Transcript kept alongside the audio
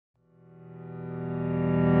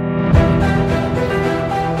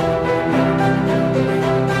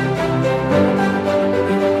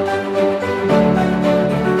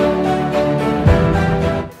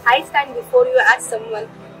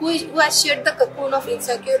has shed the cocoon of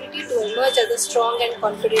insecurity to emerge as a strong and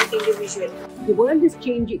confident individual. The world is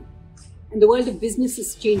changing, and the world of business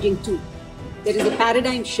is changing too. There is a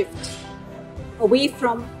paradigm shift away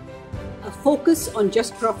from a focus on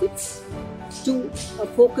just profits to a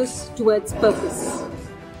focus towards purpose.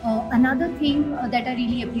 Another thing that I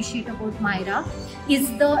really appreciate about MYRA is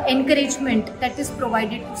the encouragement that is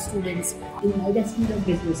provided to students. In MYRA School of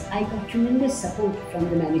Business, I got tremendous support from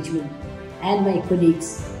the management and my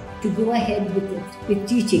colleagues to go ahead with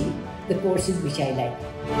teaching the courses which I like.